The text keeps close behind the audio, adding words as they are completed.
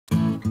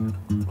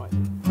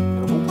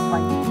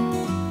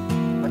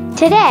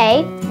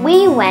Today,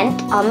 we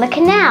went on the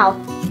canal.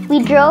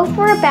 We drove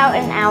for about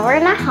an hour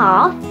and a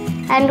half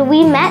and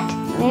we met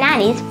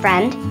Nanny's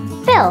friend,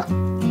 Phil.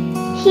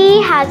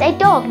 He has a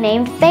dog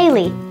named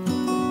Bailey.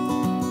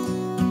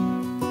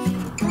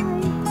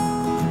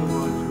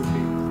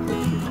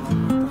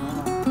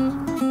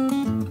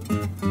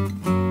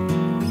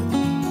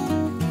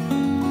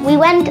 We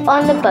went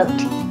on the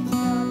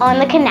boat, on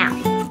the canal.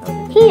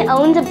 He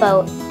owns a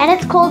boat and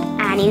it's called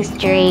Annie's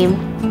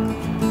Dream.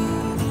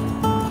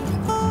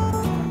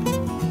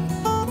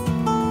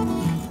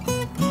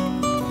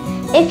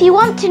 If you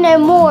want to know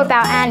more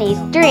about Annie's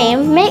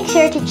Dream, make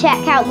sure to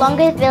check out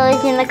Longest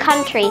Village in the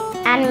Country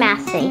and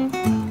Massey.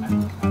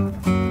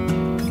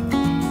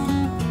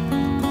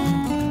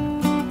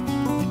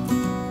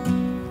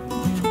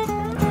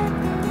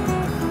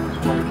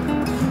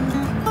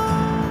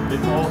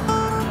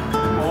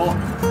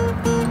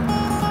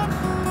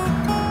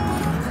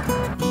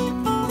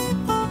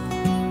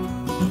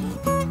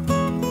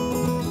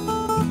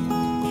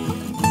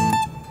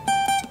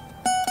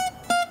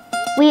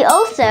 We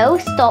also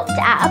stopped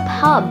at a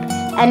pub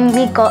and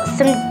we got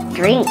some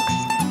drinks.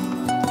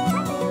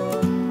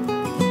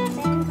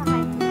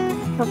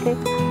 Okay.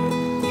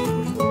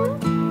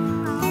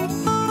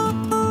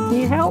 Can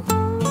you help?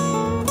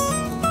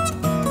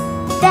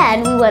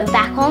 Then we went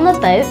back on the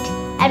boat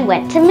and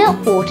went to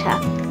Milkwater.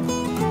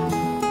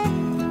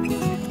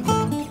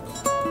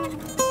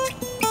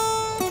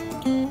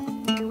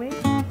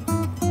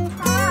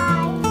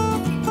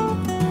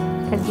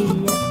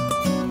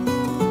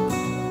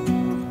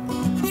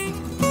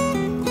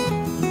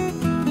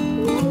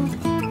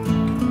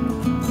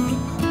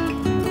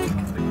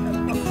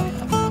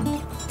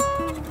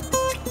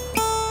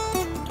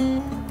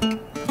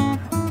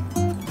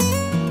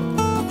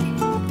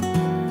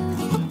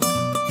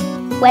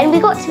 When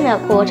we got to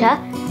Milkwater,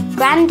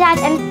 Grandad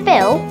and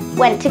Phil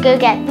went to go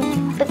get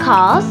the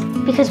cars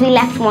because we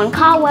left one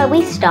car where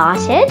we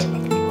started.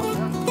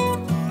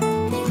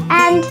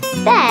 And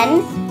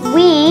then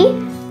we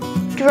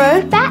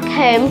drove back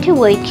home to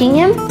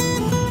Wokingham